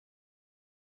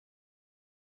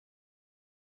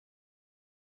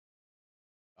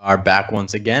are back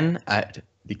once again at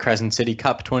the Crescent City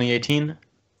Cup 2018.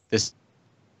 This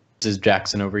is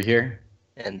Jackson over here.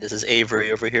 And this is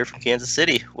Avery over here from Kansas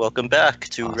City. Welcome back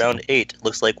to Awesome. round 8.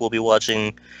 Looks like we'll be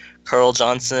watching Carl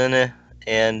Johnson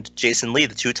and Jason Lee,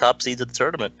 the two top seeds of the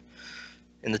tournament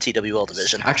in the TWL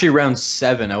division. Actually, round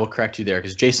 7, I will correct you there,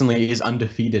 because Jason Lee is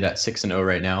undefeated at 6-0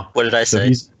 right now. What did I say? So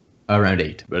he's round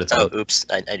 8, but it's oops,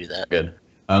 I do that. Good.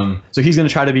 So he's going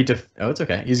to try to beat. It's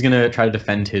okay. He's going to try to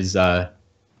defend his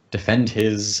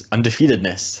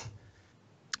undefeatedness.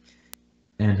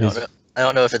 And his I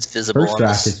don't know if it's visible. first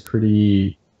draft is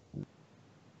pretty.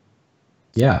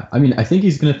 Yeah, I mean, I think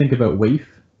he's going to think about Waif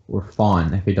or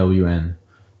Fawn, Fawn.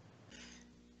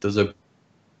 Those are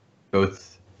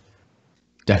both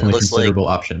definitely considerable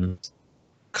options.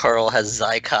 Carl has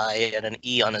Zykai and an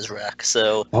E on his rack,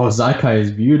 so. Oh, Zykai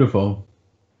is beautiful.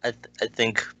 I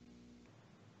think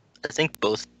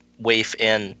both Waif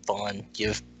and Fawn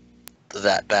give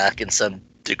that back in some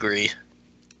degree.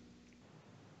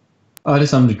 Oh, to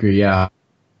some degree, yeah.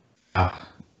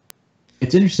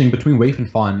 It's interesting between Waif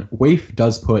and Fawn. Waif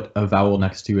does put a vowel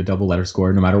next to a double letter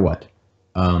score no matter what.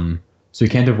 So you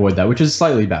can't avoid that, which is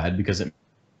slightly bad because it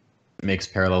makes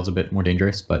parallels a bit more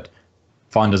dangerous, but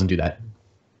Fawn doesn't do that.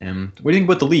 What do you think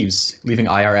about the leaves? Leaving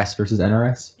IRS versus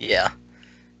NRS? Yeah.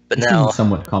 But now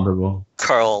somewhat comparable.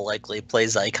 Carl likely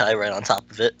plays Zykai right on top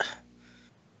of it.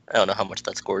 I don't know how much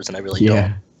that scores, and I really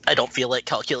don't. I don't feel like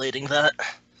calculating that.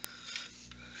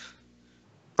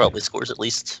 Probably scores at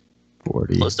least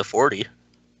 40. Close to 40.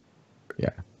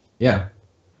 Yeah.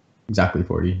 Exactly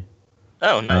 40.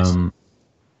 Oh, nice.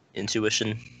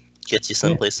 Intuition gets you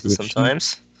some places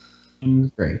sometimes.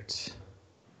 Great.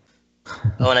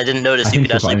 Oh, and I didn't notice you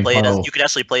could actually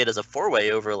play it as a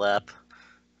four-way overlap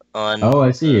on. Oh,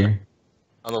 I see.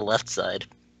 On the left side,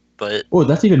 but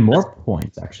that's even more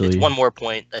points actually. It's one more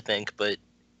point, I think, but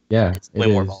yeah, it's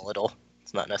way more volatile.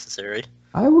 It's not necessary.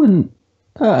 I wouldn't.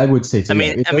 I would say so.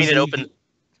 It opened.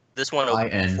 This one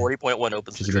opened 40.1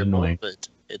 opens the triple, but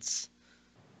it's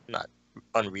not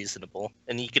unreasonable,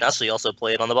 and you can actually also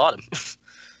play it on the bottom.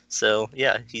 So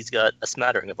yeah, he's got a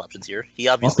smattering of options here. He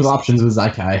obviously lots of options with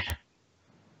Zykai.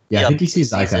 Yeah, I think he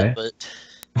sees Zykai. But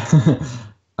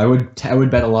I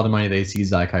would bet a lot of money they see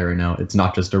Zykai right now. It's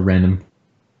not just a random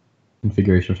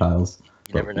configuration of tiles.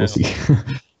 You never know. We'll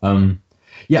see.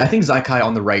 Yeah, I think Zykai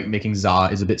on the right making Za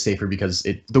is a bit safer because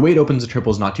the way it opens the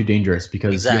triple is not too dangerous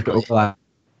because you have to overlap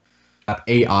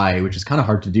AI, which is kind of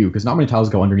hard to do because not many tiles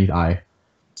go underneath I.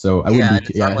 So I wouldn't. I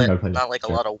think I would play not like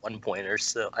a lot of one-pointers,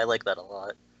 so I like that a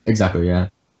lot. Exactly. Yeah.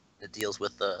 It deals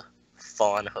with the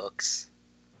fawn hooks.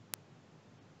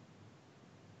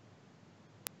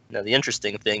 Now the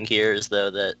interesting thing here is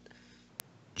though that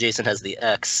Jason has the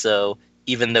X, so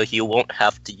even though he won't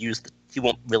have to use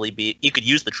you could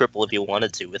use the triple if you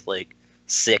wanted to with like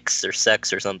 6 or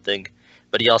Sex or something,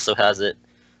 but he also has it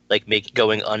like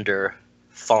going under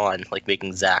Fawn, like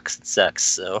making Zax and Sex,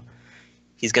 so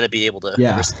he's gonna be able to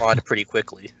respond pretty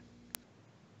quickly.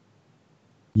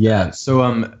 Yeah,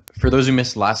 so for those who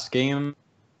missed last game,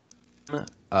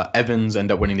 Evans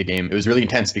ended up winning the game. It was really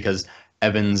intense because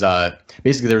Evans,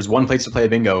 basically there was one place to play a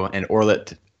bingo, and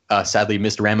Orlet sadly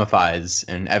missed Ramifies,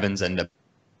 and Evans ended up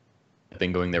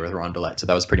bingoing there with Rondelet, so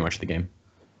that was pretty much the game.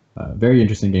 Very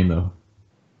interesting game, though.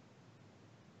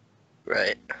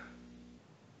 Right.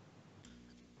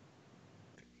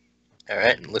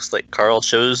 Alright, looks like Carl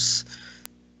chose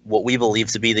what we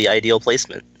believe to be the ideal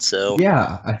placement, so...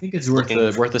 Yeah, I think it's worth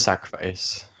the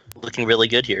sacrifice. Looking really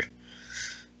good here.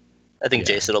 I think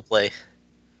Jason will play.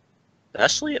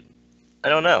 Actually, I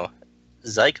don't know.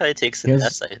 Zykai takes an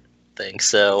S, I think,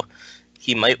 so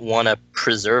he might want to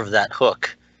preserve that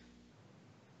hook.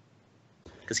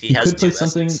 Because he has two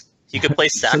S's. He could play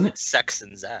Sex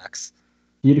and Zax.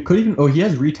 He could even. He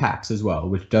has Retax as well,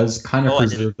 which does kind of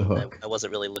preserve the hook. I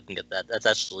wasn't really looking at that. That's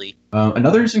actually...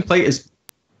 another interesting play is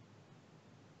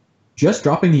just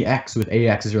dropping the X with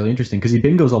AX is really interesting, because he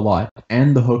bingos a lot,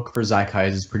 and the hook for Zykai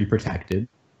is pretty protected.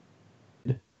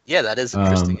 Yeah, that is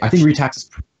interesting. I think Retax is...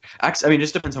 I mean, it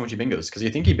just depends how much he bingos, because you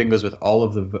think he bingos with all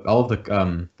of the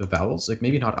vowels? Like,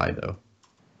 maybe not I, though.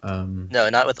 No,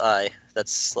 not with I.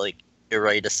 That's, like,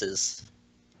 Iritis's.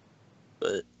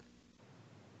 But...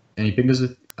 And he bingos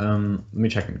with... let me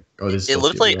check. It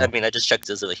looked like... I mean, I just checked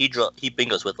this. He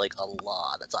bingos with, like, a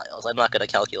lot of tiles. I'm not going to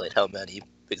calculate how many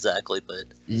exactly, but...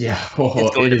 Yeah,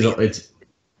 it's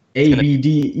A, B,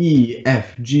 D, E,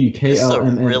 F, G, K, L,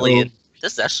 M, N, O...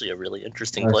 This is actually a really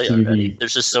interesting play already.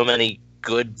 There's just so many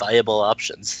good, viable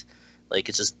options. Like,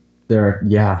 it's just...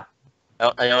 Yeah.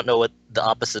 I don't know what the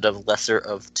opposite of lesser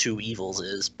of two evils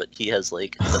is, but he has,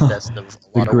 like, the best of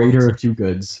a lot of the greater of two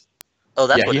goods. Oh,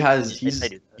 that's Yeah, what he it has. is. I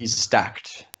do that. He's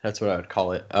stacked. That's what I would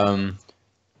call it.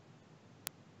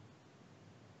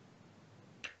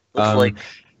 Looks like,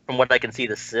 from what I can see,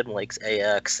 the sim likes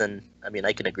AX, and I mean,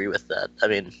 I can agree with that. I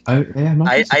mean, I'm not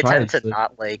too I tend to surprised.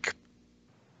 not like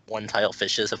one tile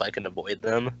fishes if I can avoid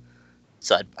them.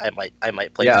 So I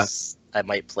might play Yeah, I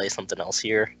might play something else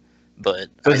here, but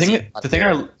but I see a lot the of thing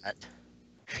merit I in that.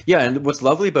 yeah, and what's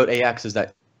lovely about AX is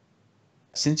that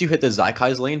since you hit the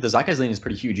Zykai lane, the Zykai lane is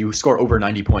pretty huge. You score over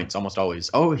 90 points almost always.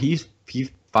 Oh, he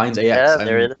finds AX. Yeah,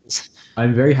 there it is.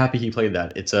 I'm very happy he played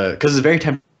that. It's because it's very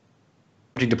tempting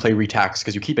to play Retax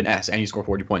because you keep an S and you score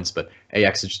 40 points, but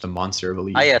AX is just a monster of a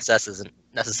lead. ISS isn't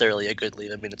necessarily a good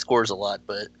lead. I mean, it scores a lot,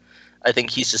 but I think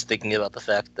he's just thinking about the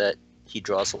fact that he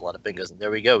draws a lot of bingos. And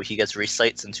there we go. He gets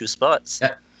recites in 2 spots.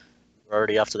 Yeah. We're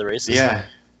already off to the races. Yeah.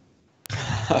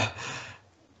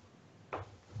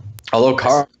 Although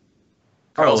Carl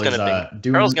Carl's is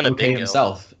doing Carl's gonna okay bingo.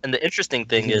 himself. And the interesting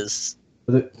thing is,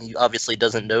 he obviously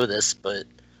doesn't know this, but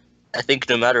I think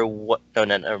no matter what, no,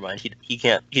 never mind. He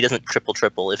can't. He doesn't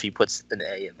triple if he puts an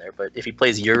A in there. But if he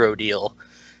plays Euro deal,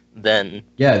 then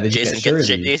Yeah, Jason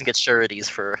gets sureties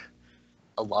for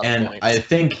a lot of points. I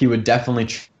think he would definitely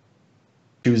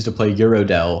choose to play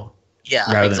Eurodel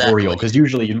rather than Oriole, because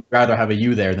usually you'd rather have a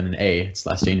U there than an A. It's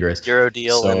less dangerous. Euro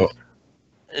deal So,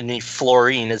 and the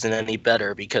Florine isn't any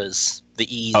better because the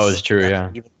E's. Oh, it's true.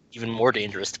 Yeah. Even more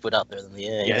dangerous to put out there than the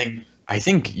A. Yeah, I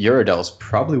think Eurodel's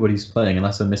probably what he's playing,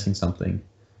 unless I'm missing something.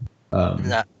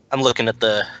 Nah, I'm looking at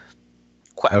the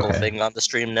Quackle thing on the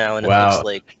stream now, and it Wow. looks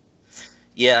like,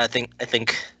 yeah, I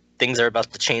think things are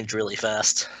about to change really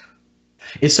fast.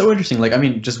 It's so interesting. Like, I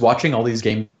mean, just watching all these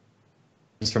games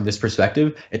from this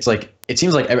perspective, it's like, it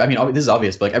seems like, I mean, this is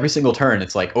obvious, but like every single turn,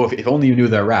 it's like, oh, if only you knew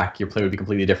their rack, your play would be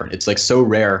completely different. It's like so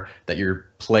rare that your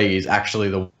play is actually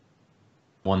the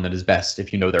one that is best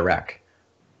if you know their rack.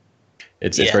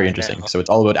 It's very interesting. So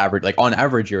it's all about average. Like on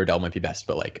average, Eurodel might be best,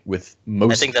 but like with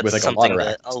most, I think that's with like something a lot of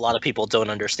that a lot of people don't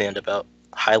understand about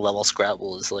high level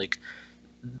Scrabble is like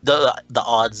the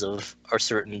odds of a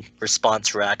certain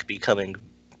response rack becoming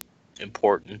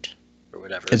important or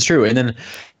whatever. It's true,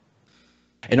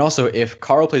 and also if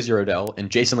Carl plays Eurodel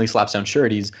and Jason Lee slaps down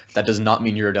sureties, that does not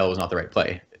mean Eurodel was not the right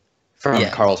play from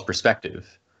Carl's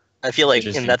perspective. I feel like,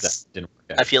 and that's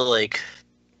I feel like.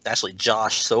 Actually,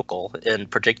 Josh Sokol in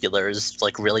particular is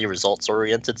like really results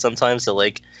oriented sometimes. So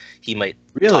like he might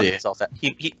talk himself out.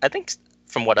 He I think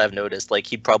from what I've noticed, like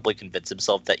he'd probably convince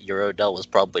himself that Eurodel was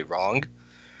probably wrong.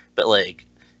 But like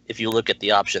if you look at the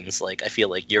options, like I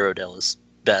feel like Eurodel is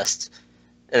best.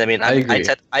 And I mean,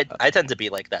 I tend to be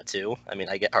like that too. I mean,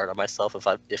 I get hard on myself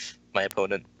if my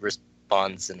opponent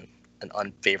responds in an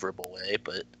unfavorable way.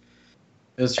 But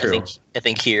it's true. I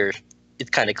think here. It's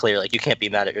kind of clear, like you can't be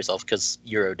mad at yourself because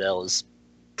Eurodel is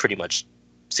pretty much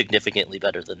significantly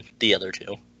better than the other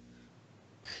two.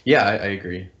 Yeah, I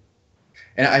agree.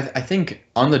 And I think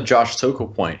on the Josh Sokol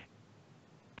point,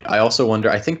 I also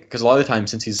wonder, I think, because a lot of the time,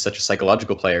 since he's such a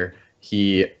psychological player,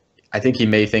 I think he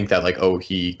may think that, like, oh,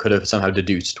 he could have somehow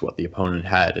deduced what the opponent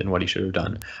had and what he should have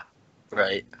done.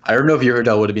 Right. I don't know if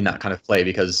Eurodel would have been that kind of play,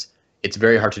 because it's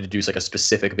very hard to deduce like a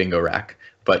specific bingo rack,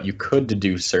 but you could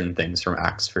deduce certain things from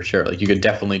acts for sure. Like you could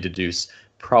definitely deduce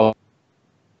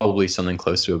probably something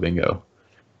close to a bingo.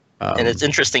 And it's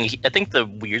interesting. I think the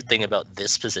weird thing about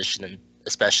this position,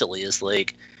 especially, is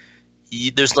like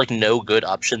there's like no good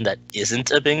option that isn't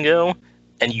a bingo,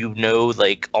 and you know,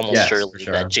 like almost surely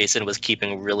that Jason was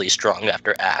keeping really strong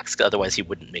after axe. Otherwise, he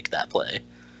wouldn't make that play.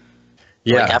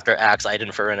 Yeah. Like after axe, I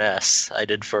did for an S. I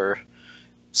did for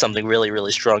something really,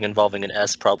 really strong involving an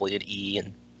S, probably an E,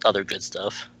 and other good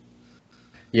stuff.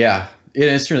 Yeah,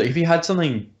 it's true. If he had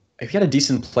a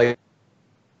decent play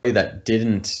that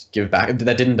didn't give back,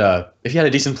 if he had a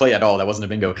decent play at all that wasn't a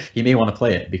bingo, he may want to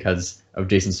play it because of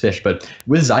Jason's fish. But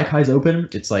with Zyakai's open,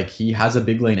 it's like he has a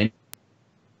big lane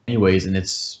anyways, and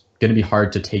it's going to be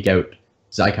hard to take out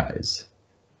Zyakai's.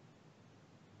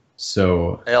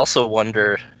 So I also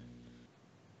wonder,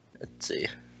 let's see.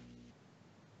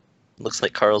 Looks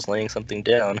like Carl's laying something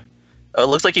down. Oh, it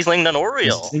looks like he's laying down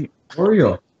Oriole.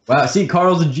 Oriole. Wow, see,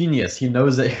 Carl's a genius. He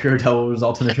knows that Eurodel will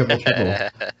result in a triple.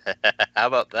 How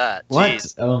about that? What?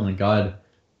 Jeez. Oh my god.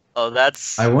 Oh,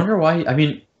 that's... I wonder why, I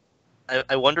mean...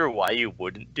 I wonder why you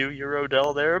wouldn't do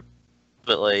Eurodel there,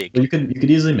 but like... Well, you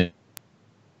could easily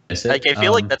miss it. Like, I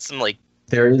feel like that's some, like...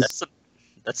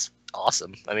 That's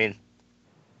awesome. I mean,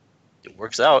 it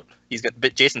works out.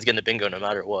 Jason's getting a bingo no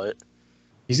matter what.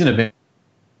 He's gonna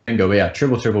bingo. Yeah,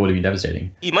 triple would have been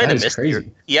devastating. He might have missed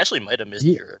he actually might have missed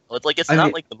your. Like it's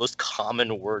not the most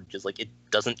common word because like it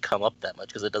doesn't come up that much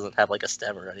because it doesn't have like a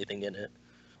stem or anything in it.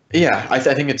 Yeah, I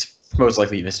think it's most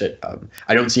likely you missed it.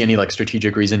 I don't see any like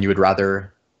strategic reason you would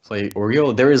rather play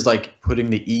Oriole. There is like putting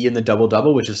the E in the double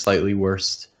double, which is slightly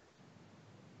worse,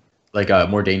 like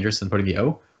more dangerous than putting the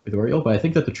O with Oriole. But I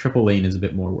think that the triple lane is a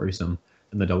bit more worrisome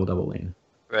than the double double lane.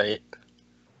 Right.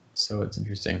 So it's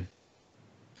interesting.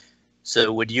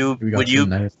 So would you We got would you? some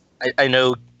nice. I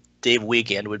know Dave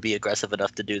Weekend would be aggressive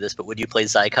enough to do this, but would you play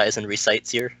Zykai and Recites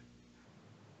here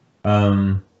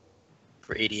Um,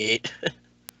 for 88?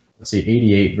 let's see,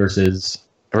 88 versus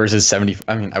 70.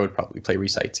 I mean, I would probably play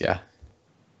Recites. Yeah,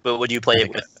 But would you play I it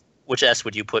think with which S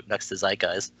would you put next to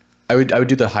Zykai? I would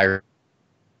do the higher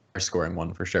scoring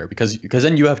one for sure because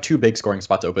then you have two big scoring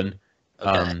spots open.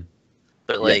 Okay.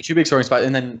 But Yeah, like, two big scoring spots,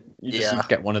 and then you just yeah,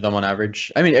 get one of them on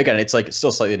average. I mean, again, it's like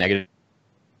still slightly negative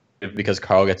because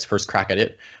Carl gets first crack at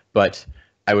it, but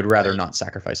I would rather Right. not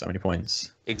sacrifice so many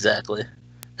points. exactly.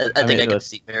 I I think mean, I can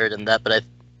see merit in that, but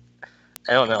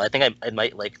I don't know. I think I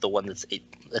might like the one that's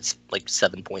like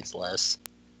 7 points less.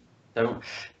 I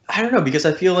don't know because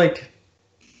I feel like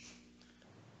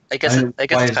I guess why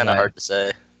it's is kind of that? hard to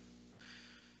say.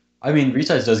 I mean,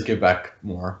 resize does give back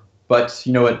more, but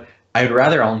you know what? I'd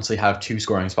rather honestly have two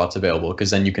scoring spots available because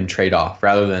then you can trade off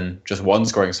rather than just one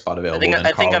scoring spot available. And I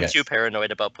think Carl I'm gets. too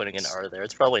paranoid about putting an R there.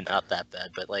 It's probably not that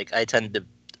bad, but like I tend to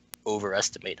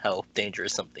overestimate how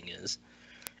dangerous something is.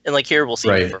 And like here we'll see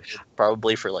Right.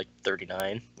 probably for like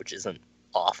 39, which isn't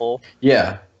awful,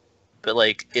 Yeah, but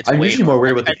like it's I'm way usually more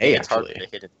worried I with the think A it's harder actually.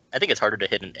 to hit it. I think it's harder to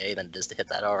hit an A than it is to hit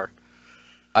that R.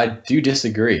 I do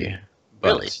disagree,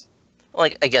 Really? but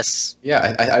Like I guess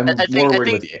yeah, I'm I more think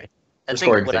worried with the A. I For think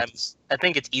scoring what things. I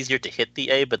think it's easier to hit the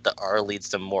A, but the R leads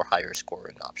to more higher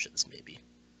scoring options maybe.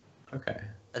 Okay.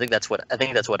 I think that's what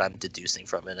I'm deducing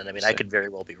from it, and I mean I could very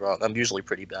well be wrong. I'm usually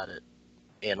pretty bad at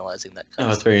analyzing that kind Oh, of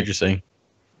that's stuff. very interesting.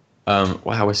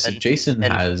 Wow, so And Jason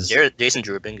has. Jason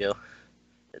drew a bingo.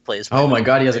 It plays. Oh my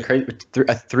God, he has a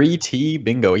 3T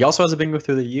bingo. He also has a bingo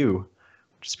through the U,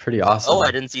 which is pretty awesome. Oh,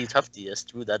 I didn't see tough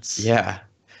deist. Ooh, that's Yeah,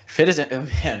 fit isn't. Oh,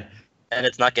 man, and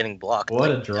it's not getting blocked. what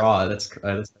like, a draw! That's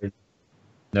crazy.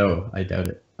 No, I doubt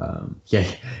it. Yeah,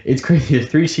 it's crazy.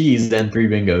 3Ts and three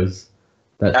bingos.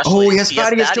 Actually, He has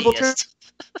Thaddeus triple Thaddeus.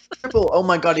 triple. Oh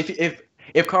my God,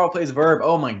 if Carl plays verb,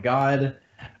 oh my God.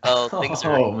 Oh, things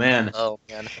are. Oh man. Oh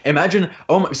man. Imagine.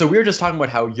 So we were just talking about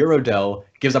how Eurodel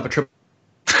gives up a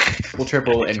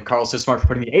triple, and Carl's so smart for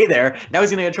putting the A there. Now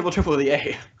he's gonna get a triple with the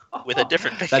A. With a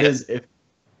different bingo. That is if.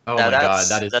 Oh now my God,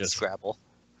 that's just Scrabble.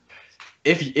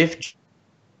 if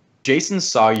Jason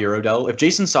saw Eurodel, if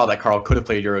Jason saw that Carl could have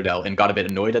played Eurodel and got a bit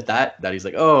annoyed at that he's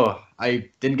like, oh, I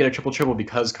didn't get a triple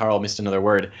because Carl missed another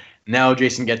word. Now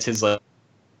Jason gets his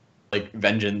like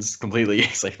vengeance completely.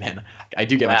 He's like, man, I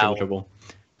do get my triple.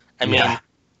 I mean,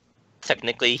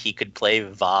 technically he could play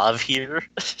Vav here.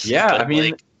 Yeah, I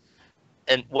mean,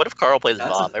 and what if Carl plays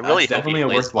Vav? I really hope definitely he a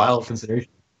plays worthwhile Vav. consideration.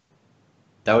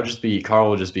 That would just be Carl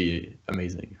would just be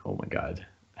amazing. Oh my God.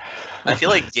 I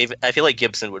feel like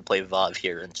Gibson would play Vav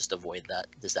here and just avoid that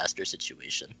disaster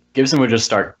situation. Gibson would just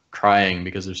start crying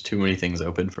because there's too many things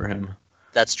open for him.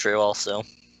 That's true. Also,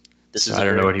 I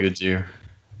don't know what he would do.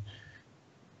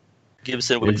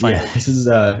 Gibson would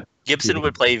Gibson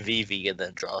would play VV and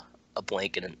then draw a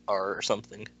blank and an R or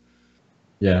something.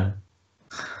 Yeah.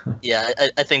 Yeah,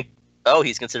 I think. Oh,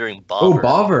 he's considering Bobber. Oh,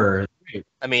 Bobber.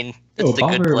 I mean, it's a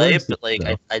good play, but like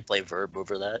I'd play Verb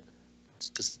over that.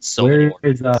 Because it's so many more.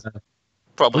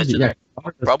 Probably to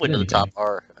the top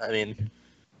R. I mean,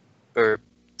 or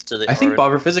to the. I think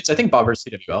Bobber physics. I think Bobber's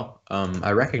TWL.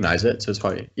 I recognize it, so it's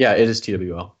probably it is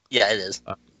TWL. Yeah, it is.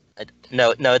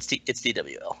 No, it's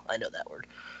TWL. I know that word.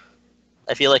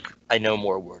 I feel like I know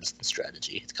more words than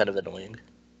strategy. It's kind of annoying.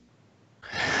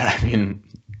 I mean,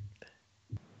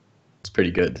 it's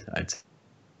pretty good, I'd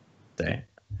say.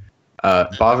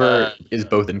 Bobber is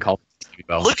both in college.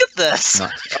 TWL. Look at this!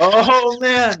 Oh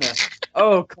man!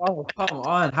 Oh, Carl, come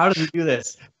on! How did he do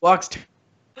this? Blocks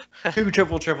two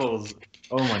triples.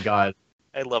 Oh my God!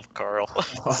 I love Carl.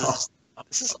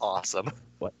 This is awesome.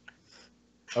 What?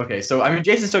 Okay, so I mean,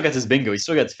 Jason still gets his bingo. He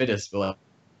still gets fittest, but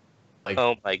like.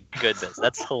 Oh my goodness,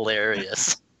 that's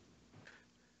hilarious.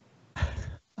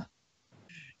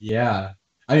 Yeah,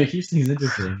 I mean, it keeps things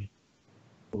interesting.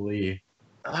 Holy.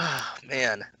 Oh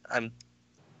man,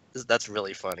 that's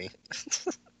really funny.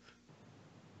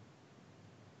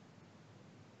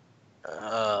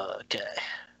 Okay,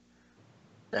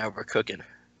 now we're cooking.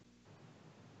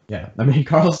 Yeah, I mean,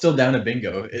 Carl's still down a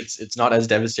bingo. It's not as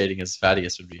devastating as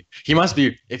Thaddeus would be. He must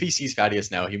be, if he sees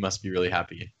Thaddeus now, he must be really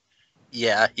happy.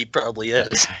 Yeah, he probably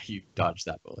is. He dodged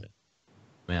that bullet.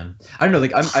 Man, I don't know.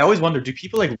 Like, I always wonder, do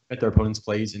people like look at their opponent's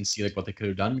plays and see like what they could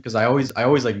have done? Because I always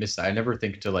like miss that. I never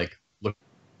think to like look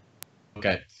look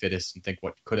at fittest and think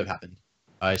what could have happened.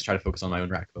 I just try to focus on my own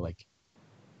rack, but like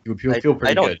you would feel I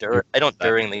pretty don't good. I don't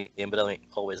during the game, but I mean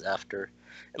always after.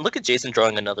 And look at Jason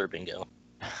drawing another bingo.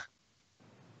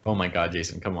 Oh my God,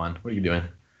 Jason, come on, what are you doing?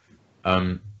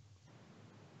 Um,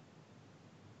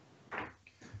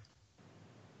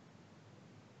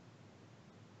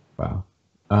 wow.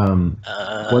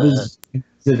 What is it?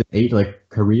 An 8 like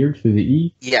career to the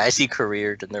E? Yeah, I see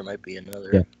careered, and there might be another.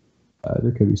 Yeah.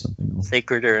 There could be something else.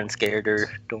 Sacreder and scareder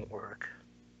don't work.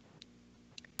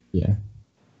 Yeah.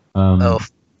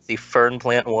 See, Fern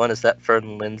Plant 1, is that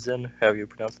Fern Linsen? However you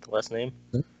pronounce the last name?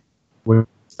 What?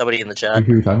 Somebody in the chat.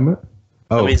 Who are you talking about?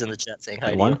 Oh, somebody's in the chat saying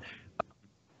hi to you.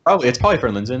 Probably it's probably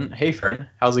Fern Linsen. Hey Fern,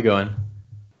 how's it going?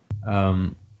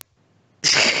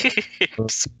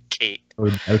 Kate.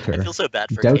 I feel so bad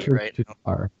for Kate right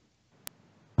now.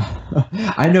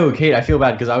 I know, Kate. I feel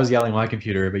bad because I was yelling at my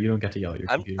computer, but you don't get to yell at your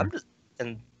computer.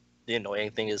 And the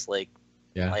annoying thing is like,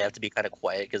 I have to be kind of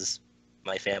quiet because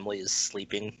my family is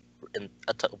sleeping in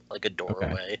a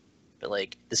doorway. Okay. But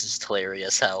like, this is just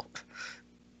hilarious how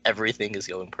everything is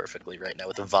going perfectly right now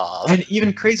with the VOV. And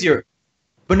even crazier.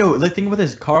 But no, the thing with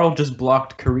this, Carl just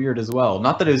blocked careered as well.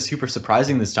 Not that it was super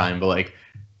surprising this time, but like,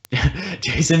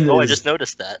 Jason. I just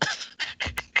noticed that.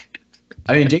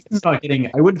 I mean, Jason's not getting.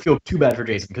 I wouldn't feel too bad for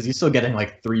Jason because he's still getting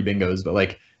like 3 bingos. But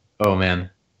like, oh man,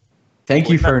 thank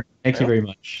you very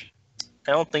much.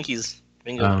 I don't think he's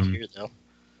bingo here though.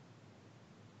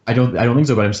 I don't think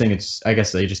so. But I'm saying it's. I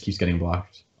guess he just keeps getting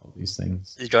blocked. All these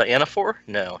things. Did he draw Anaphor?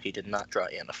 No, he did not draw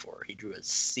Anaphor. He drew a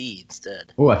C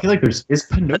instead. Oh, I feel like there's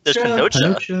Panocha. But there's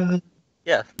Panocha.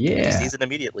 Yeah. Yeah. He sees it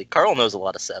immediately. Carl knows a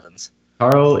lot of 7s.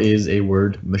 Carl is a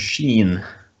word machine.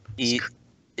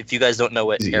 If you guys don't know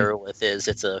what Aerolith is,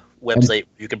 it's a website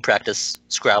where you can practice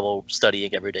Scrabble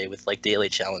studying every day with like daily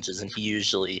challenges, and he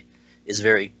usually is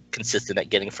very consistent at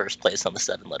getting first place on the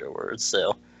 7-letter words.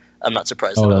 So I'm not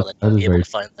surprised at all that he'll be able to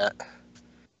find that.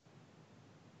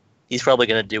 He's probably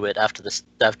going to do it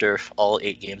after all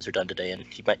 8 games are done today, and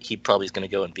he probably is going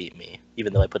to go and beat me,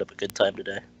 even though I put up a good time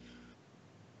today.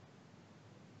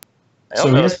 I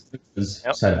don't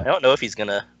know if he's going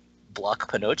to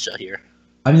block Panocha here.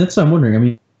 I mean, that's what I'm wondering. I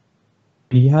mean,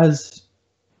 he has.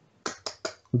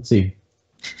 Let's see.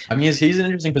 I mean, he's in an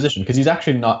interesting position because he's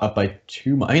actually not up by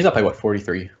too much. He's up by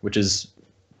 43, which is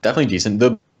definitely decent.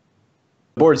 The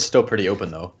board's still pretty open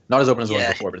though. Not as open as it was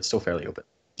before, but it's still fairly open.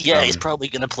 Yeah, he's probably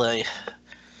gonna play.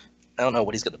 I don't know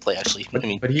what he's gonna play actually. I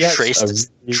mean, but he has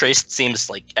traced seems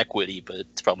like equity, but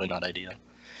it's probably not ideal.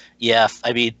 Yeah,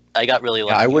 I mean, I got really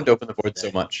lucky. Yeah, I wouldn't open the board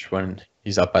so much when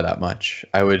he's up by that much.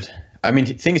 I mean,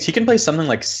 the thing is, he can play something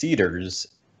like Cedars,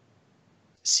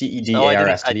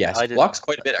 CEDARS. Blocks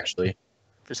quite a bit actually.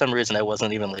 For some reason, I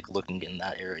wasn't even like looking in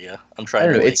that area. I'm trying. I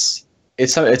don't know. It's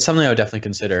something I would definitely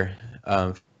consider.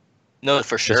 No,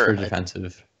 for sure. Just for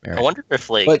defensive merit. I wonder if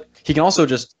like. But he can also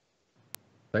just.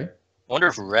 Sorry? I wonder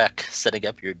if Rec setting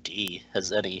up your D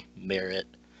has any merit.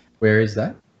 Where is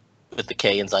that? With the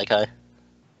K in Zykai.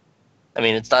 I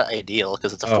mean, it's not ideal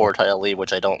because it's a 4-tile lead,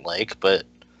 which I don't like, but.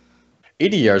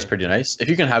 ADR is pretty nice. If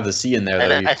you can have the C in there,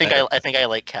 I think I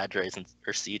like Cadres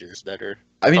or Cedars better.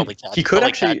 I mean, he could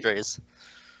actually. Cadres.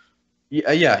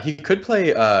 Yeah, he could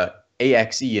play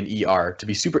AXE and ER to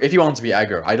be super. If he wants to be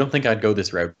aggro, I don't think I'd go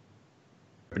this route.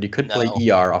 But he could play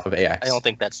ER off of AX. I don't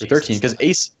think that's for 13 because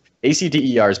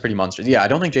ACDER is pretty monstrous. Yeah, I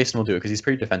don't think Jason will do it because he's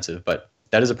pretty defensive, but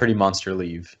that is a pretty monster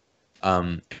leave.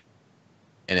 And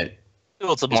it.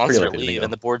 Well, it's a monster leave,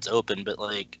 and the board's open, but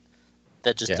like.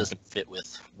 That just doesn't fit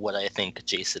with what I think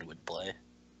Jason would play.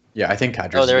 Yeah, I think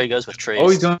Cadres. Oh, there he goes with Trace. Oh,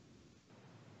 he's going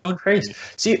Trace.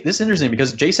 See, this is interesting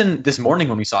because Jason, this morning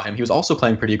when we saw him, he was also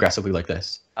playing pretty aggressively like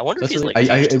this. I wonder if he's like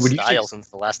changed his style since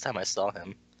the last time I saw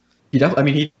him. He definitely. I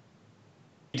mean,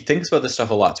 he thinks about this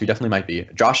stuff a lot, so he definitely might be.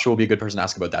 Josh will be a good person to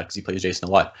ask about that because he plays Jason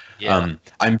a lot. Yeah.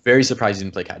 I'm very surprised he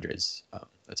didn't play Cadres.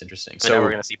 That's interesting. So now we're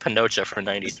gonna see Panocha for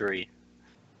 93.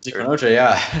 Panocha,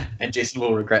 yeah, and Jason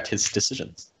will regret his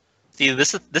decisions. See,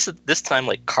 this time,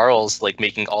 like, Carl's, like,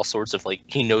 making all sorts of, like,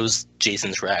 he knows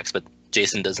Jason's racks, but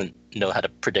Jason doesn't know how to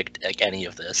predict, like, any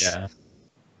of this. Yeah.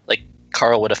 Like,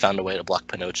 Carl would have found a way to block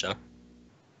Panocha.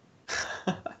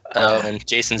 And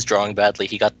Jason's drawing badly.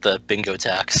 He got the bingo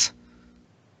tax.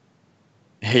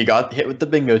 He got hit with the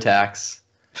bingo tax.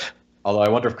 Although I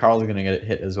wonder if Carl's going to get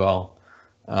hit as well.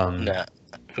 Nah,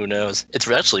 who knows? It's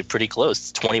actually pretty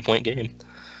close. It's a 20-point game.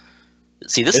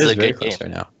 See, this is a good game.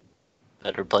 Right now.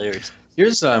 Better players.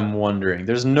 Here's what I'm wondering.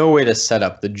 There's no way to set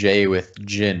up the J with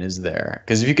Jin, is there?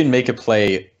 Because if you can make a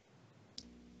play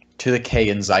to the K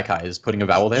in Zykai is putting a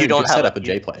vowel there, you can set up a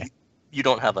J play. You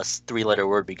don't have a 3-letter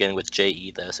word beginning with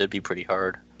JE, though, so it'd be pretty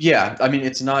hard. Yeah, I mean,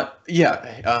 it's not...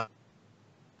 Yeah,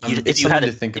 If It's you had something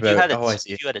a to think if you about. had a Oh, I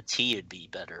see. if you had a T, it'd be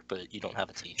better, but you don't have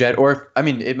a T. Jet, or I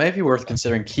mean, it might be worth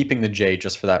considering keeping the J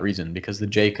just for that reason, because the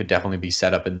J could definitely be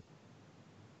set up in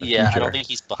the Yeah, I don't future. think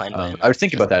he's behind by I would enough.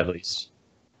 think about that at least.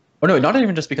 Oh no, not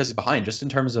even just because he's behind, just in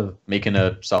terms of making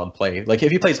a solid play. Like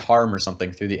if he plays Harm or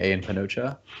something through the A in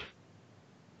Panocha,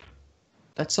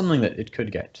 that's something that it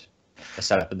could get a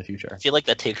setup in the future. I feel like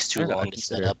that takes I too don't know, long I'd to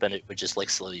set consider. up, and it would just like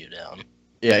slow you down.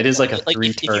 Yeah, it is like a Like if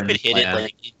you 3-turn could hit plan.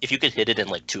 it if you could hit it in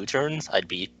like 2 turns, I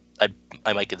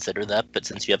might consider that. But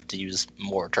since you have to use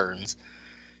more turns,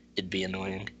 it'd be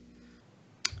annoying.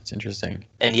 It's interesting.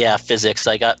 And yeah, physics.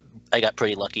 I got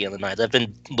pretty lucky on the 9s. I've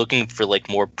been looking for like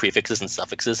more prefixes and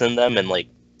suffixes in them, and like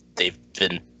they've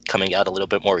been coming out a little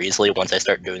bit more easily once I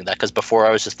started doing that. Because before I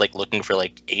was just like looking for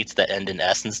like 8s that end in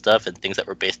S and stuff, and things that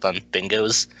were based on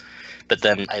bingos. But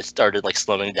then I started like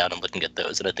slowing down and looking at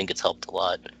those, and I think it's helped a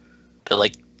lot. But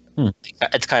like,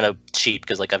 it's kind of cheap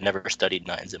because like I've never studied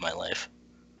 9s in my life.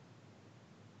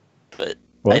 But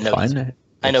Well, I know fine.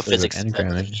 I know It's sort of physics is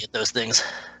better than anagramming. me at those things.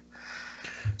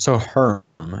 So Herm,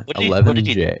 What did he?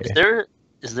 11J.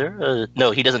 Is there a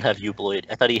no? He doesn't have eubloid.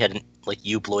 I thought he had like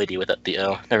eubloidy without the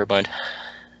O. Never mind.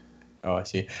 Oh, I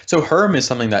see. So Herm is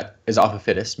something that is off of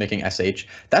Fittis, making SH.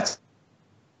 That's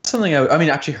something I mean,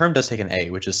 actually, Herm does take an A,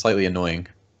 which is slightly annoying.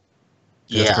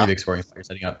 That's a Yeah, pretty big scoring you're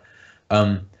setting up.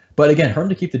 But again, Herm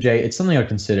to keep the J, it's something I would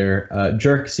consider.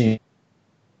 Jerk seems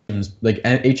like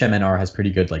HMNR has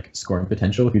pretty good like scoring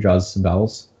potential if he draws some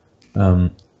vowels.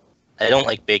 I don't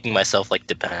like making myself like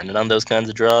dependent on those kinds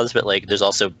of draws, but like there's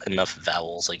also enough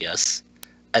vowels, I guess.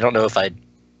 I don't know if I'd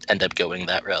end up going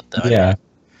that route though. Yeah.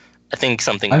 I think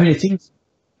something. I mean, it seems.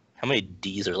 How many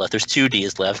D's are left? There's 2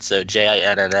 D's left, so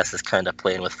JINNS is kind of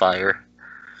playing with fire.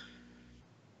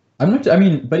 I'm not. I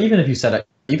mean, but even if you set it,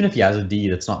 even if he has a D,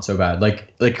 that's not so bad.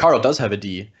 Like Carl does have a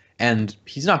D, and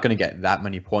he's not going to get that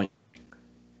many points.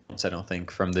 I don't think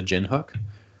from the Jin hook.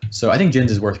 So I think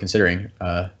Jin's is worth considering.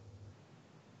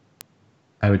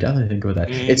 I would definitely think about that.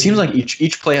 It seems like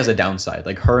each play has a downside.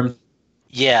 Like Herm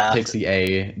takes the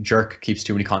A, Jerk keeps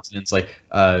too many consonants. Like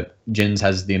Jin's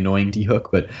has the annoying D hook,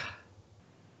 but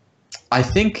I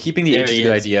think keeping the H is a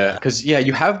good idea because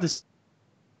you have this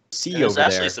C over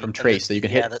there from Trace that you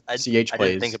can hit CH plays. I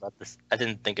didn't think about this. I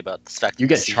didn't think about this fact. You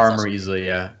get Charmer easily,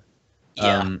 yeah.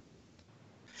 Yeah.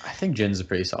 I think Jin's a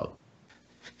pretty solid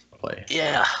play.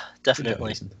 Yeah,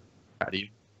 definitely. Proud of you.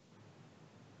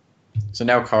 So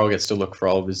now Carl gets to look for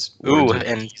all of his words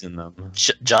and keys in them.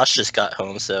 Josh just got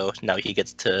home, so now he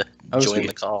gets to join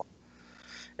the call,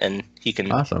 and he can.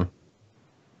 Awesome.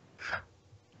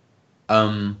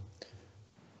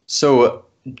 So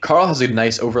Carl has a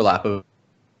nice overlap of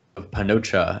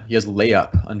Panocha. He has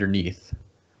layup underneath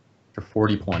for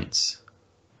 40 points.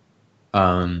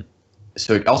 So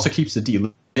it also keeps the D.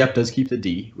 Layup does keep the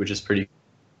D, which is pretty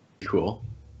cool.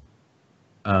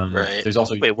 Right. There's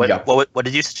also what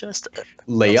did you suggest?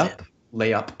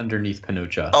 Layup underneath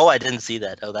Panocha. Oh, I didn't see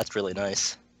that. Oh, that's really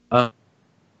nice. I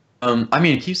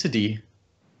mean, it keeps the D.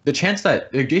 The chance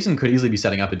that Jason could easily be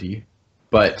setting up a D,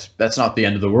 but that's not the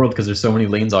end of the world because there's so many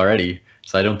lanes already.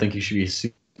 So I don't think you should be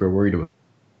super worried about.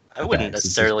 I wouldn't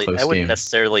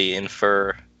necessarily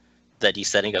infer that he's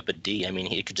setting up a D. I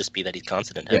mean, it could just be that he's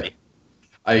consonant heavy. Yeah,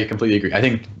 I completely agree. I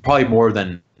think probably more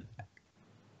than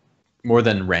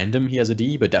random he has a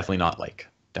D, but definitely not not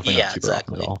super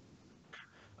often at all.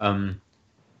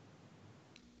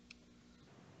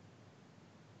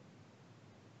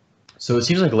 So it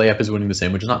seems like layup is winning the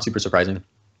sim, which is not super surprising.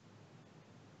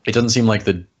 It doesn't seem like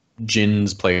the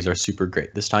Jin's plays are super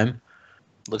great this time.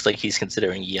 Looks like he's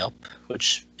considering Yelp,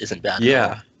 which isn't bad.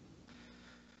 Yeah.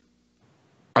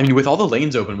 I mean, with all the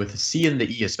lanes open, with the C and the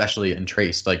E especially, and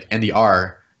traced, and the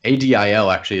R,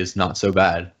 ADIL actually is not so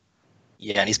bad.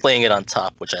 Yeah, and he's playing it on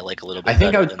top, which I like a little bit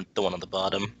better than the one on the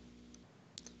bottom.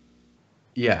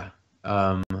 Yeah.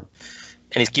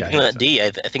 And he's keeping that D. I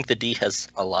think the D has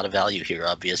a lot of value here,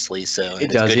 obviously. So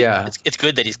it does, yeah. It's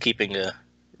good that he's keeping a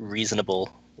reasonable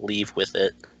leave with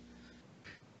it.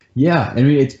 Yeah, I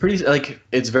mean, it's pretty,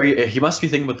 it's very, he must be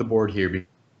thinking about the board here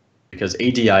because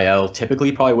ADIL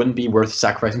typically probably wouldn't be worth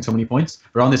sacrificing so many points,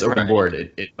 but on this open board,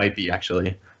 it might be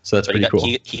actually. So that's pretty cool.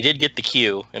 He did get the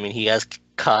Q. I mean, he has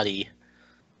Kadi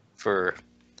for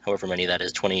however many that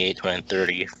is, 28, 29,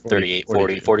 30, 38,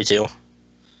 40, 42.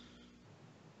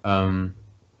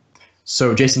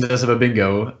 So Jason does have a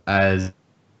bingo as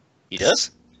he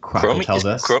does. Crackle tells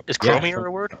us. Is Chromier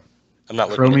a word? I'm not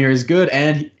looking. Chromier is good,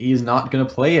 and he's not going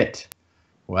to play it.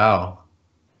 Wow.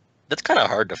 That's kind of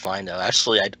hard to find, though.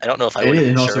 Actually, I don't know if I would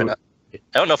have been sure enough. I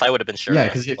don't know if I would have been sure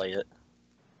enough to play it.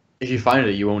 If you find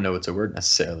it, you won't know it's a word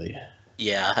necessarily.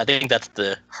 Yeah, I think that's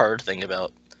the hard thing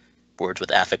about words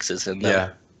with affixes in them.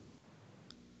 Yeah.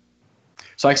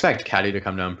 So I expect Caddy to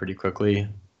come down pretty quickly.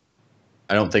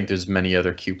 I don't think there's many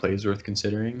other Q plays worth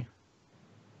considering.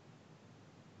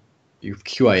 You've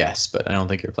QIS, but I don't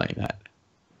think you're playing that.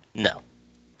 No.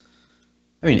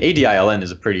 I mean, ADILN is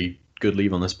a pretty good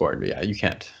leave on this board, but yeah, you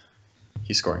can't.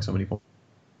 He's scoring so many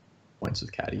points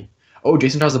with Caddy. Oh,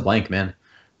 Jason draws a blank, man.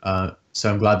 So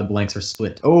I'm glad the blanks are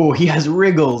split. Oh, he has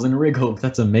wriggles and wriggles.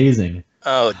 That's amazing.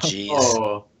 Oh, jeez.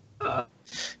 Oh.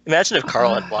 Imagine if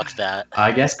Carl had blocked that.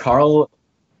 I guess Carl.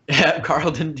 Yeah,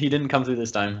 Carl didn't. He didn't come through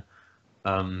this time.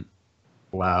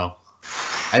 Wow.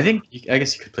 I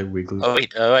guess you could play Wiggled. Oh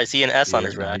wait. Oh, I see an S on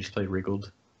his He rack. just played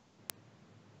Wriggled.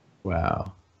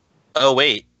 Wow. Oh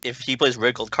wait. If he plays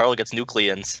Wriggled, Carl gets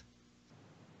Nucleans.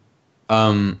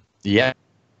 Yeah.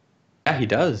 Yeah, he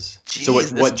does. Jeez,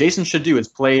 So what Jason should do is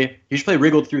play. He should play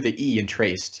Wriggled through the E and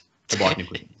Traced to block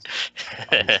Nucleans.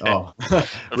 Oh.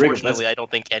 Unfortunately, I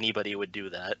don't think anybody would do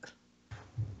that.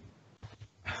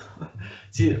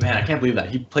 See, man, I can't believe that.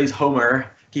 He plays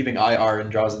Homer, keeping IR and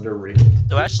draws into Wriggled.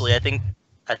 So actually, I think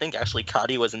actually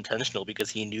Cody was intentional because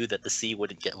he knew that the C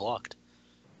wouldn't get blocked.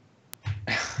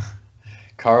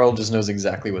 Carl just knows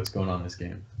exactly what's going on in this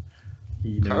game.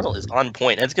 He knows Carl is on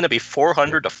point. And it's going to be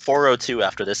 400 to 402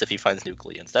 after this if he finds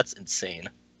Nucleans. That's insane.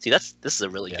 See, this is a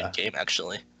really good game,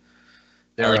 actually.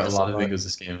 There I like are a this lot a of lot. bingos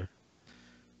this game.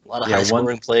 A lot of high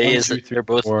scoring plays. 1, 2, 3, they're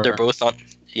both 4. they're both on.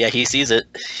 Yeah, he sees it.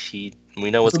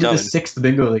 We know what's This will be coming. the 6th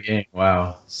bingo of the game.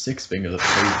 Wow, 6 bingos.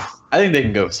 I think they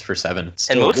can go for 7.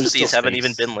 And most of these haven't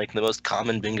even been like the most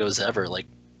common bingos ever. Like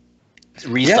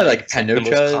yeah, like the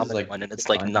most Panocha common is like one, and it's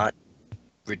like not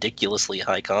ridiculously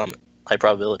high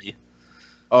probability.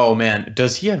 Oh man,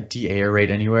 does he have DA rate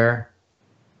anywhere?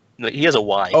 Like, he has a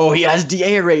Y. Oh, he has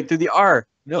DA rate through the R.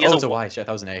 No, He has it's a Y. Shit,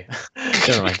 that was an A.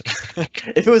 Never mind.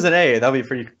 If it was an A, that would be a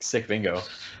pretty sick bingo.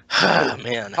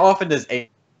 Man, How often does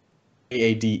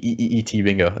AADEET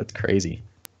bingo? That's crazy.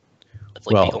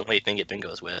 that's like the only thing it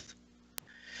bingos with.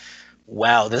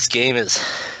 Wow, this game is.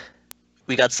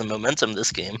 We got some momentum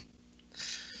this game.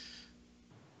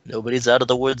 Nobody's out of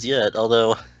the woods yet,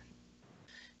 although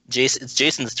it's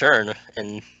Jason's turn,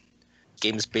 and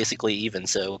game's basically even,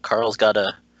 so Carl's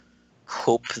gotta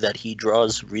hope that he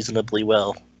draws reasonably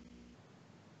well.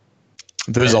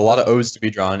 There's a lot of O's to be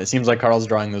drawn. It seems like Carl's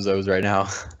drawing those O's right now.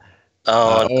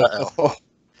 Oh,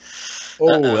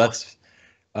 That's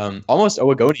almost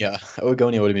Owagonia.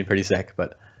 Owagonia would have been pretty sick,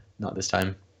 but not this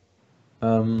time.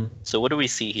 So what do we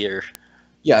see here?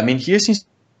 Yeah, I mean, he just needs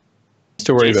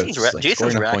to worry about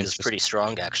Jason's rack points is pretty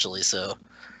strong, actually, so...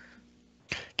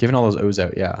 Giving all those O's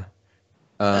out, yeah.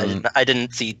 I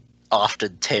didn't see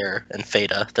often Tear and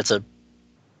Theta. That's a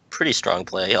pretty strong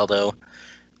play, although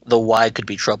the Y could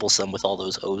be troublesome with all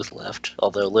those O's left.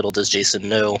 Although little does Jason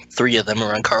know, 3 of them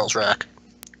are on Carl's rack.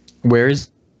 Where is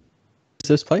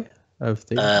this play? Of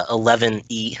the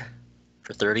 11E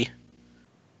for 30.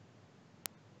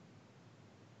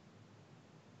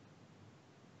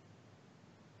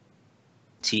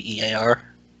 TEAR.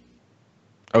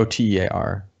 Oh,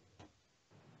 TEAR.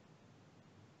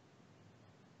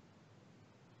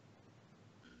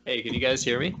 Hey, can you guys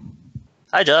hear me?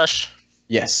 Hi, Josh.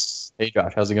 Yes. Hey,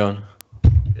 Josh, how's it going?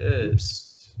 Good.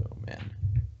 Oops. Oh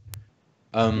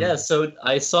man. Yeah, so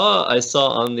I saw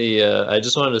on the. I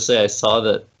just wanted to say I saw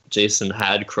that Jason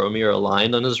had Chromier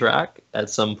aligned on his rack at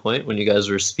some point when you guys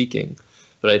were speaking,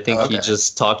 but I think he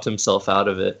just talked himself out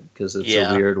of it because it's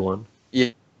a weird one.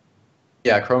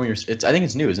 Yeah, Chromier. I think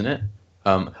it's new, isn't it?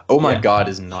 Oh my God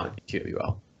is not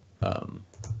TWL.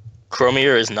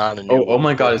 Chromier is not a new. Oh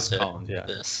my God is Collins. Yeah.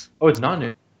 This. Oh, it's not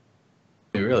new.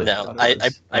 Really? No,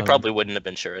 I probably wouldn't have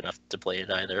been sure enough to play it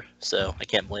either, so I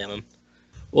can't blame him.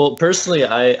 Well, personally,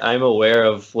 I'm aware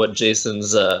of what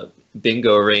Jason's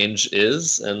bingo range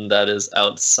is, and that is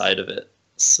outside of it.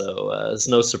 So it's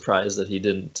no surprise that he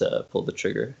didn't pull the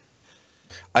trigger.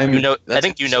 I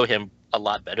think you know him a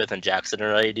lot better than Jackson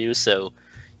or I do, so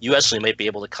you actually might be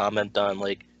able to comment on,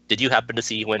 like, did you happen to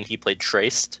see when he played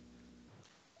Traced?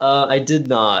 I did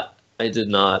not. I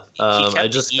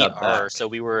just got back. So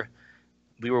we were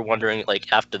wondering,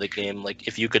 like, after the game, like,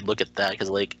 if you could look at that, because,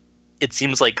 like, it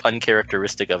seems like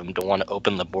uncharacteristic of him to want to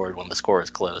open the board when the score is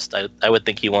closed. I would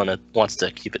think he wants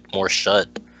to keep it more shut,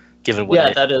 given what.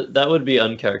 Yeah, that would be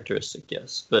uncharacteristic.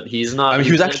 Yes, but he's not. I mean,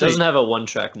 he doesn't have a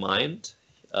one-track mind.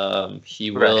 He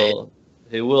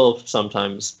will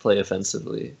sometimes play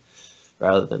offensively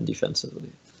rather than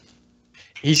defensively.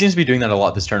 He seems to be doing that a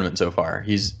lot this tournament so far.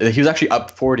 He was actually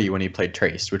up 40 when he played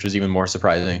Traced, which was even more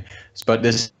surprising. But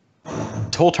this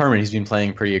whole tournament, he's been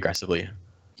playing pretty aggressively.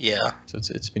 Yeah. So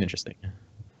it's been interesting.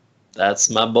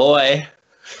 That's my boy.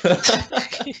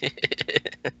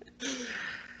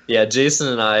 Yeah, Jason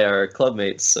and I are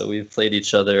clubmates, so we've played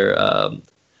each other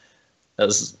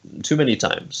as too many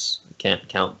times. I can't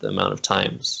count the amount of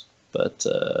times, but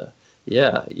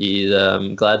yeah,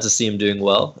 glad to see him doing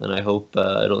well, and I hope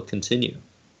it'll continue.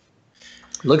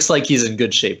 Looks like he's in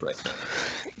good shape right now.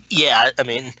 Yeah, I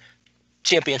mean,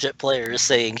 championship players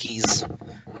saying he's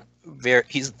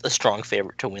a strong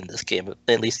favorite to win this game,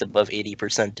 at least above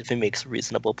 80% if he makes a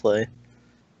reasonable play.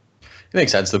 It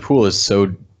makes sense. The pool is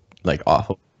so like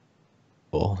awful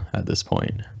at this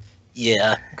point.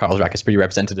 Yeah. Carl's rack is pretty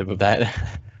representative of that.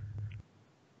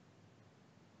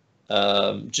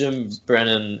 Jim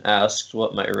Brennan asked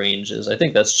what my range is. I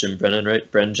think that's Jim Brennan, right?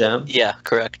 Bren Jam? Yeah,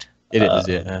 correct. It is,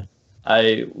 yeah.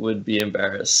 I would be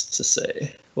embarrassed to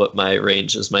say what my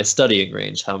range is, my studying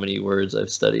range, how many words I've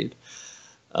studied.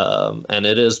 And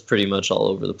it is pretty much all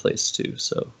over the place too,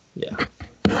 so yeah.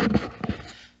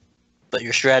 But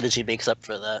your strategy makes up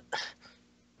for that.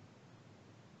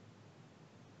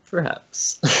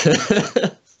 Perhaps.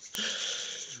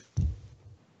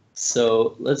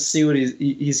 So let's see what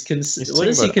what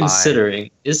is he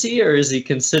considering? Is he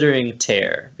considering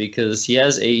tear? Because he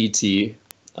has AET. He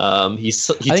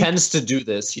tends to do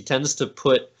this. He tends to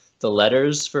put the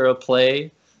letters for a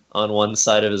play on one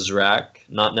side of his rack,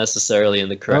 not necessarily in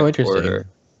the correct order,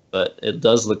 but it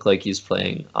does look like he's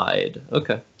playing I'd.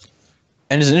 Okay.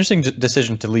 And it's an interesting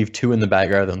decision to leave 2 in the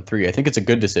bag rather than 3. I think it's a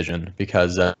good decision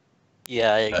because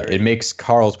yeah, I agree. it makes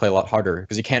Carl's play a lot harder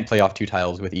because he can't play off 2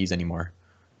 tiles with ease anymore.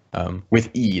 With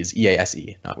E's,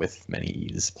 E-A-S-E, not with many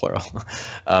E's, plural.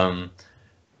 I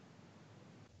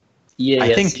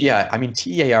think, yeah, I mean,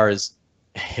 T-E-A-R is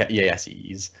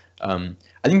E-A-S-E-E's.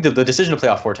 I think the decision to play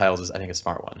off 4 tiles is, I think, a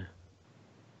smart one.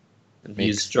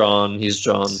 He's drawn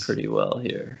pretty well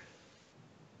here.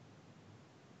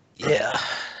 Yeah.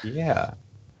 Yeah.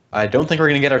 I don't think we're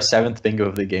going to get our 7th bingo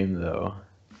of the game, though.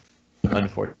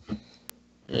 Unfortunately.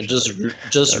 Just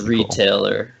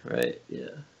retailer, cool. Right? Yeah.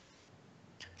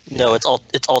 No, it's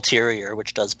ulterior,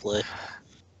 which does play.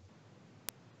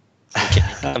 I'm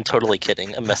kidding. I'm totally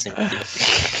kidding. I'm messing with you.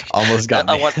 Almost got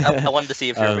me. I wanted to see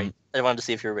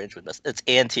if your range would mess. It's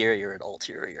anterior and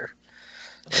ulterior.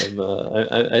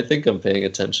 I think I'm paying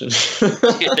attention.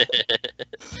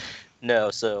 No,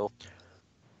 so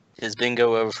his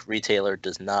bingo of retailer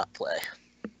does not play.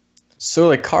 So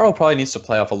like Carl probably needs to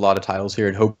play off a lot of tiles here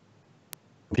and hope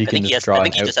he can just draw an outplay.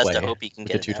 I think he just has to hope he can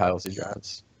get the 2 tiles he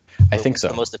draws. I think so.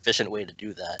 The most efficient way to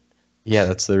do that. Yeah,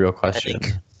 that's the real question.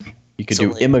 You could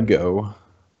do Imago.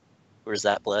 Where does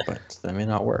that play? But that may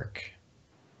not work.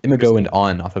 Imago and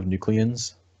on off of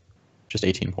Nucleans. Just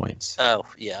 18 points. Oh,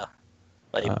 yeah.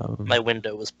 My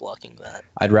window was blocking that.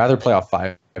 I'd rather play off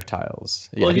 5 tiles.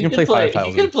 Yeah, well, you can play 5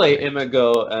 tiles. You can play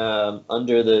Imago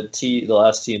under the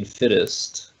last T in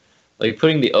fittest. Like,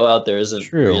 putting the O out there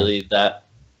isn't really that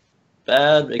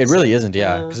bad. It really isn't,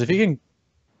 yeah. Because if you can...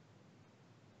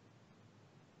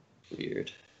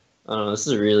 Weird. I don't know. This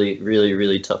is a really, really,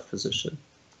 really tough position.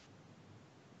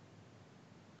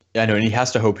 Yeah, I know, and he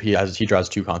has to hope he draws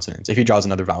 2 consonants. If he draws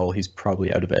another vowel, he's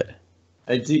probably out of it.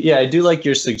 I do like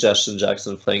your suggestion,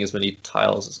 Jackson, of playing as many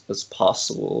tiles as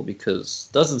possible because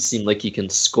it doesn't seem like he can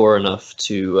score enough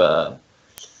to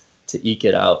eke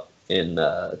it out in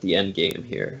the end game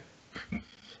here.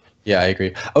 Yeah, I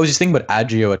agree. I was just thinking about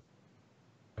Agio at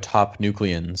top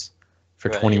Nucleans for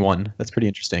 21. That's pretty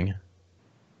interesting.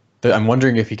 I'm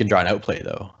wondering if he can draw an outplay,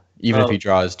 though, even if he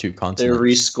draws 2 consonants. They're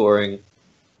rescoring.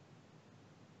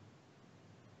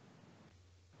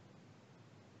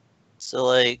 So,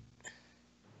 like,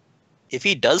 if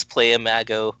he does play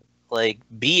Imago, like,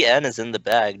 BN is in the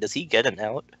bag. Does he get an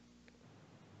out?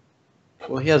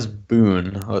 Well, he has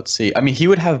Boone. Let's see. I mean, he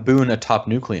would have Boone atop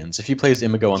Nucleans. If he plays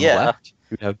Imago on the left, he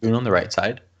would have Boone on the right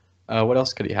side. What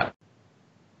else could he have?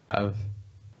 That's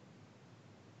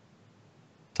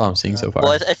all I'm seeing so far.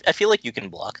 Well, I feel like you can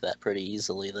block that pretty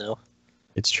easily, though.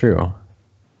 It's true.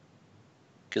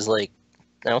 Because, like,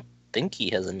 I don't think he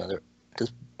has another...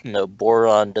 No,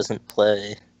 Boron doesn't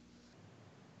play...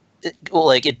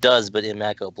 it does, but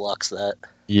Imago blocks that.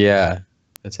 Yeah,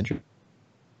 that's interesting.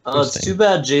 Oh, it's too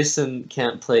bad Jason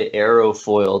can't play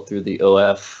Aerofoil through the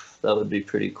OF. That would be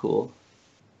pretty cool.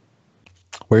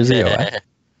 Where's the OF?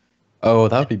 Oh,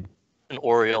 that would be an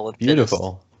Oriole and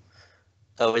beautiful.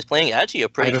 Oh, he's playing Agio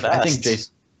pretty fast. I think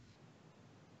Jason.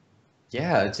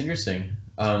 Yeah, it's interesting.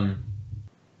 Oh,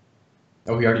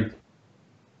 he already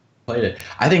played it.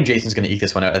 I think Jason's going to eke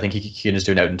this one out. I think he can just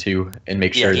do an out in 2 and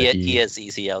make sure that he has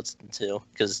easy outs in 2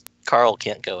 because Carl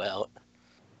can't go out.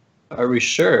 Are we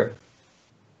sure?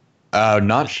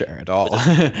 Not sure at all.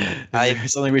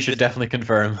 Something we should definitely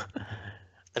confirm.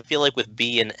 I feel like with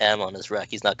B and M on his rack,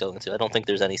 he's not going to. I don't think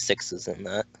there's any 6s in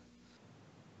that.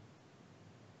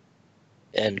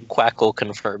 And Quackle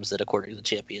confirms that according to the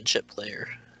championship player,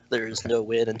 there is no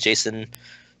win, and Jason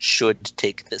should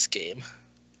take this game.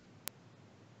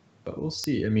 But we'll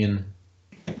see. I mean,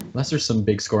 unless there's some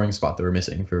big scoring spot that we're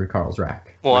missing for Carl's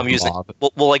rack. Well, like I'm using Bob.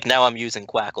 well, like now I'm using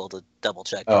Quackle to double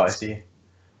check. Oh, I this. see.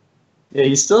 Yeah,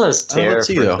 he still has Tear let's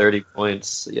see, for though. 30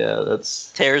 points. Yeah,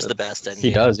 that's Tear's the best endgame.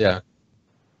 He does, yeah.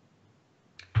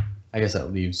 I guess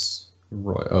that leaves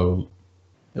Roy. Oh,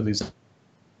 it leaves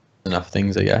enough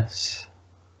things, I guess.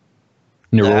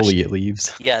 Neroli, it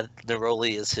leaves. Yeah,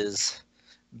 Neroli is his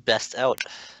best out.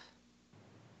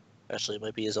 Actually, it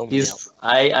might be his only out.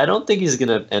 I don't think he's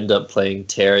gonna end up playing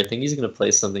Tear. I think he's gonna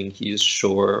play something he's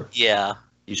sure. Yeah.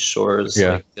 He's sure is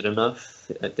Yeah. like, good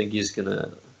enough. I think he's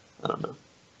gonna. I don't know.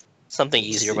 Something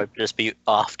easier might just be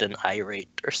often irate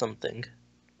or something.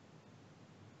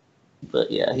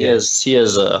 But yeah, he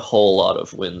has a whole lot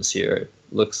of wins here. It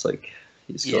looks like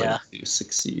he's going to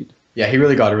succeed. Yeah, he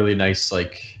really got a really nice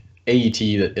like AET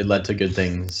that it led to good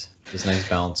things. This nice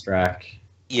balanced rack.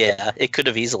 Yeah, it could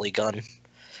have easily gone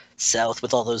south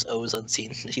with all those O's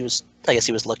unseen. I guess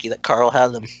he was lucky that Carl had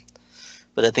them.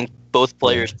 But I think both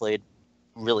players played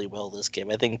really well this game.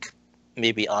 I think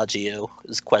maybe Agio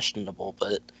is questionable,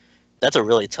 but that's a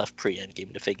really tough pre-end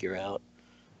game to figure out.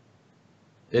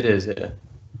 It is, yeah.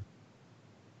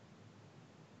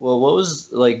 Well, what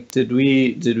was like? Did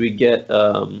we get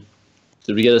a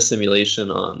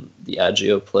simulation on the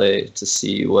Agio play to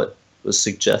see what was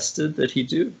suggested that he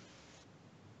do?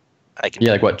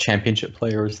 Yeah, like what championship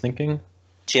player was thinking?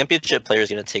 Championship player is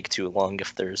going to take too long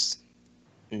if there's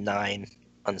 9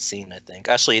 unseen, I think.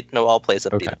 Actually, no, all plays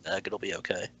up the bag. It'll be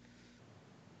okay.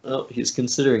 Oh, he's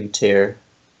considering Tear.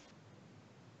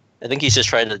 I think he's just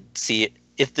trying to see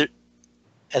if there.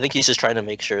 I think he's just trying to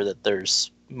make sure that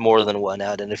there's more than one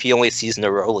out, and if he only sees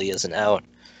Neroli as an out,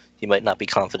 he might not be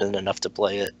confident enough to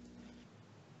play it.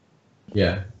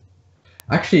 Yeah.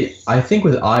 Actually, I think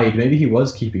with Ide, maybe he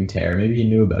was keeping Tear. Maybe he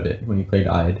knew about it when he played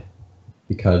Ide.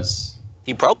 Because...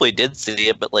 He probably did see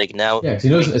it, but like now... Yeah, because he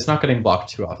knows it's not getting blocked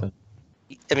too often.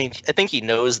 I mean, I think he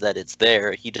knows that it's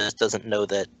there. He just doesn't know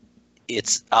that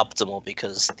it's optimal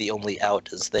because the only out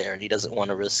is there, and he doesn't want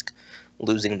to risk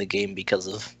losing the game because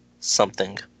of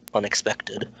something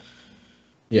unexpected.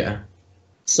 Yeah.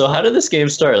 So how did this game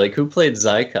start? Like, who played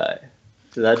Zykai?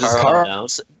 Did that just come down?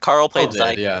 Carl played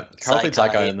Zykai. Yeah, Carl played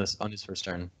Zykai on his first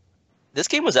turn. This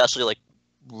game was actually like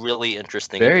really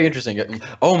interesting. Very interesting.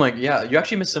 Oh my, yeah, you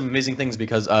actually missed some amazing things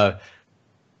because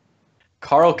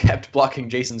Carl kept blocking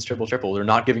Jason's triple or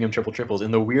not giving him triple triples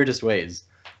in the weirdest ways.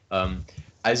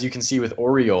 As you can see with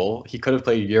Oriole, he could have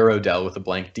played Eurodel with a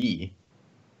blank D.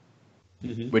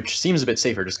 Which seems a bit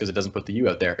safer just because it doesn't put the U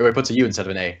out there. Or it puts a U instead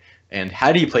of an A. And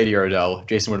had he played Eurodel,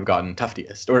 Jason would have gotten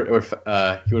Tuftiest. Or he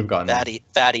would have gotten...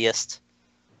 Fattiest.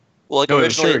 Well, like no,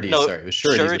 originally, it was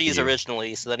Sureties. Sureties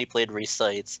originally, so then he played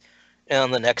Recites. And on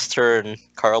the next turn,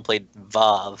 Carl played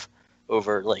Vav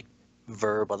over, like,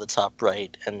 Verb on the top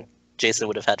right. And Jason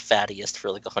would have had Fattiest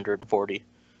for, like, 140.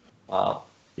 Wow.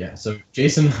 Yeah, so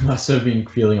Jason must have been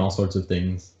feeling all sorts of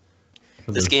things.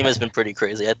 This game has been pretty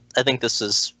crazy. I think this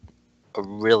is a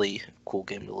really cool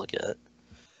game to look at.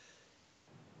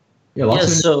 Yeah,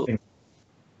 lots of things.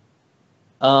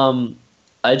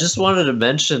 I just wanted to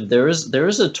mention there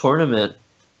was a tournament.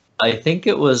 I think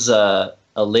it was a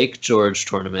Lake George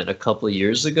tournament a couple of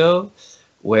years ago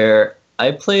where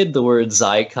I played the word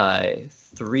Zykai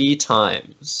 3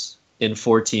 times in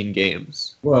 14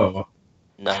 games. Whoa.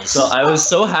 Nice. So I was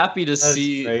so happy to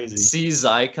see crazy.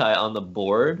 Zykai on the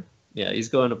board. Yeah, he's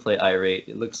going to play Irate.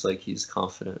 It looks like he's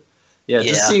confident. Yeah,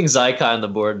 just seeing Zykai on the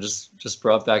board just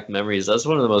brought back memories. That's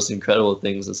one of the most incredible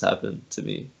things that's happened to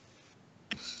me.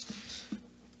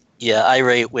 Yeah,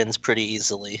 Irate wins pretty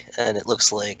easily, and it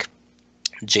looks like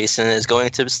Jason is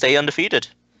going to stay undefeated.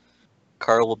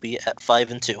 Carl will be at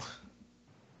 5-2.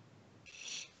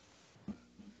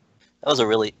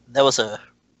 That was a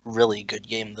really good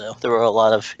game, though. There were a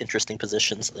lot of interesting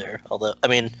positions there. Although, I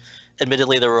mean,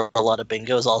 admittedly, there were a lot of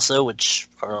bingos also, which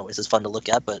aren't always as fun to look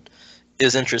at, but it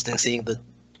was interesting seeing the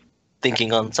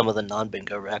thinking on some of the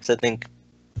non-bingo racks. I think,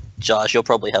 Josh, you'll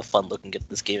probably have fun looking at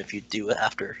this game if you do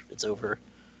after it's over.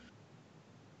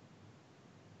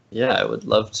 Yeah, I would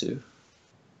love to.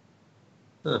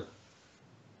 Huh.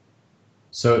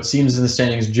 So it seems in the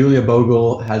standings, Julia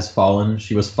Bogle has fallen.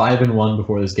 She was 5-1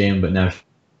 before this game, but now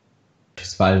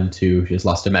she's 5-2. She just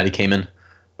lost to Maddie Kamen,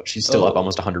 but she's still up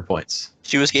almost 100 points.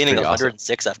 She was gaining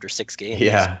 106 after 6 games.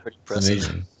 Yeah, pretty impressive.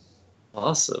 amazing.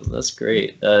 Awesome, that's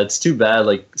great. It's too bad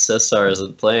like Cesar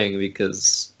isn't playing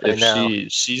because I know.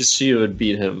 if she would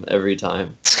beat him every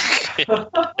time,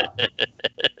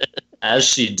 as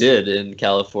she did in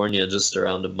California just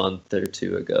around a month or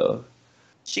two ago.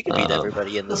 She could beat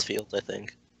everybody in this field, I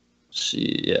think.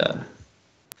 Yeah.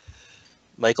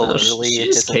 Michael No, Early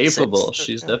she's is in capable. sixth.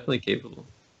 She's definitely capable.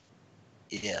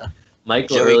 Yeah.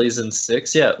 Michael Joey- Early's in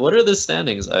 6. Yeah. What are the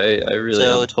standings? I really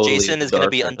So am totally Jason is going to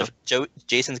be dark right now.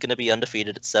 Jason's going to be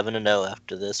undefeated at 7-0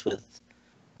 after this with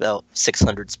about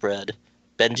 600 spread.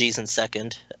 Benji's in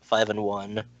second at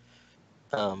 5-1.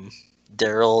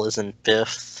 Daryl is in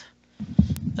fifth.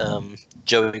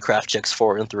 Joey Kraftcheck's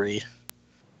 4-3.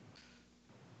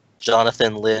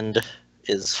 Jonathan Lind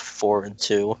is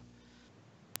 4-2.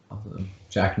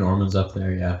 Jack Norman's up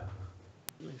there, yeah.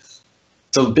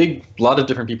 So a lot of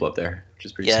different people up there, which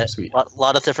is pretty sweet. A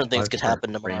lot of different A lot things of could different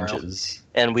happen tomorrow. ranges.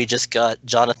 And we just got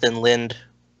Jonathan Lind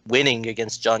winning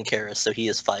against John Karras, so he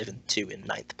is 5-2 in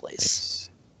ninth place.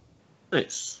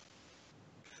 Nice.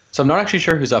 So I'm not actually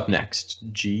sure who's up next.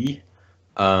 G.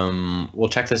 We'll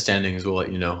check the standings. We'll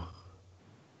let you know.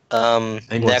 I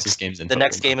think once this game's in. The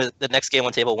next game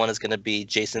on table 1 is going to be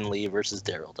Jason Lee versus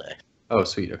Daryl Day. Oh,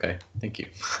 sweet. Okay, thank you.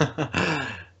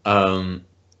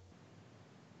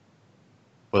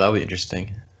 Well, that'll be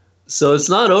interesting. So it's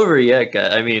not over yet,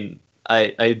 guys. I mean,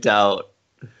 I doubt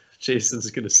Jason's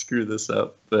gonna screw this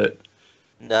up, but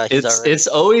No, it's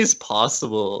always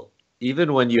possible,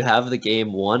 even when you have the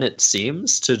game won, it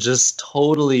seems, to just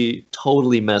totally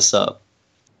mess up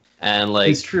and like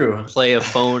It's true. play a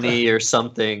phony or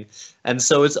something. And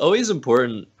so it's always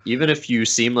important, even if you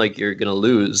seem like you're gonna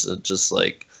lose, and just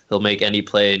like he'll make any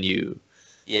play and you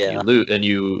lose, and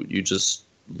you just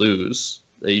lose.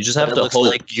 You just have to hope.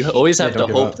 like you always have to don't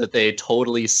give hope up. that they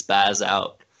totally spaz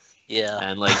out. Yeah.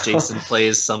 And like Jason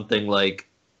plays something like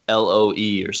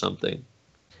LOE or something.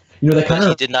 You know, that But kind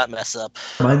he of did not mess up.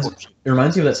 reminds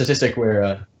me of that statistic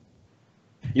where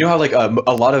You know how like a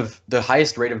lot of the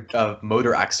highest rate of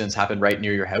motor accidents happen right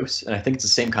near your house, and I think it's the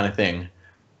same kind of thing.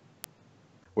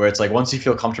 Where it's like once you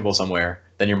feel comfortable somewhere,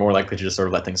 then you're more likely to just sort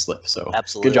of let things slip. So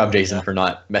Absolutely, good job, Jason, yeah. for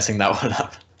not messing that one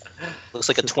up. Looks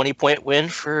like a 20-point win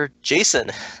for Jason.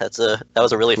 That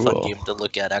was a really fun Cool. game to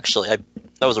look at. Actually,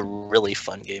 that was a really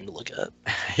fun game to look at.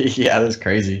 Yeah, that's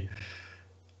crazy.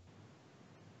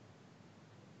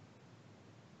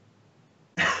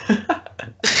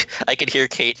 I could hear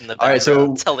Kate in the All right,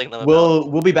 background so telling them.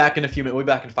 we'll be back in a few minutes. We'll be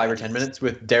back in 5 or 10 minutes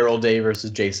with Daryl Day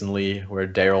versus Jason Lee, where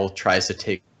Daryl tries to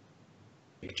take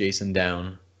Jason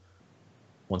down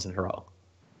once and for all.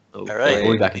 All right,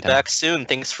 We'll be back in be time. back soon.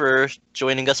 Thanks for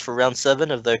joining us for round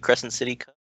 7 of the Crescent City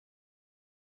Cup.